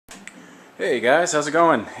Hey guys, how's it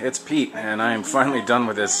going? It's Pete, and I am finally done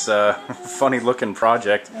with this funny looking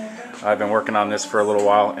project. I've been working on this for a little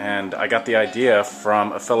while, and I got the idea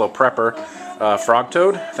from a fellow prepper,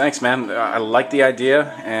 Frogtoad. Thanks, man. I like the idea,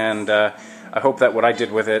 and I hope that what I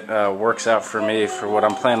did with it works out for me for what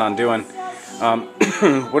I'm planning on doing.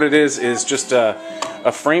 What it is just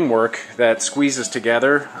a framework that squeezes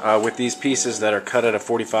together with these pieces that are cut at a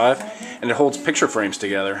 45, and it holds picture frames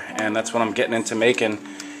together, and that's what I'm getting into making.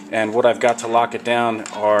 And what I've got to lock it down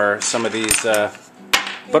are some of these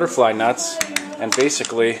butterfly nuts, and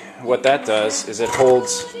basically what that does is it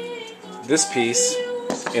holds this piece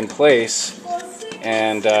in place,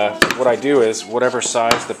 and what I do is whatever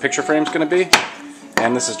size the picture frame is going to be,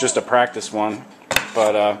 and this is just a practice one,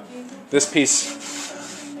 but this piece,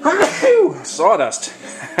 sawdust,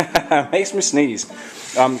 makes me sneeze.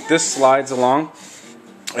 This slides along,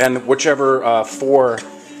 and whichever four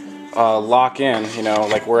lock in, you know,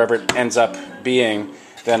 like wherever it ends up being,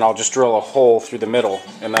 then I'll just drill a hole through the middle,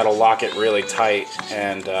 and that'll lock it really tight,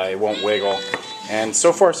 and it won't wiggle. And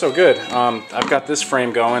so far so good. I've got this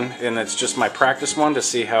frame going, and it's just my practice one to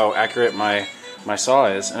see how accurate my saw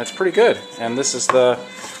is, and it's pretty good. And this is the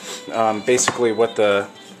basically what the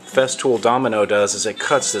Festool Domino does, is it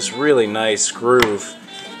cuts this really nice groove,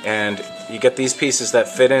 and you get these pieces that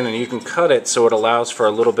fit in, and you can cut it so it allows for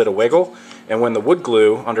a little bit of wiggle. And when the wood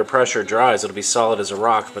glue under pressure dries, it'll be solid as a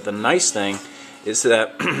rock. But the nice thing is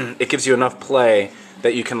that it gives you enough play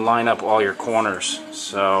that you can line up all your corners.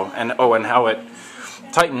 So, and how it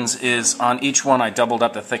tightens is on each one I doubled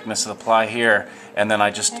up the thickness of the ply here, and then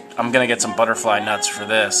I'm gonna get some butterfly nuts for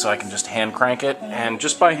this, so I can just hand crank it, and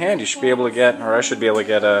just by hand you should be able to get, or I should be able to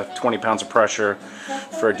get 20 pounds of pressure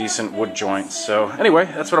for a decent wood joint. So anyway,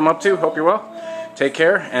 that's what I'm up to. Hope you're well. Take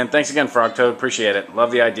care, and thanks again, Frogtoad. Appreciate it.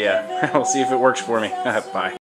 Love the idea. We'll see if it works for me. Bye.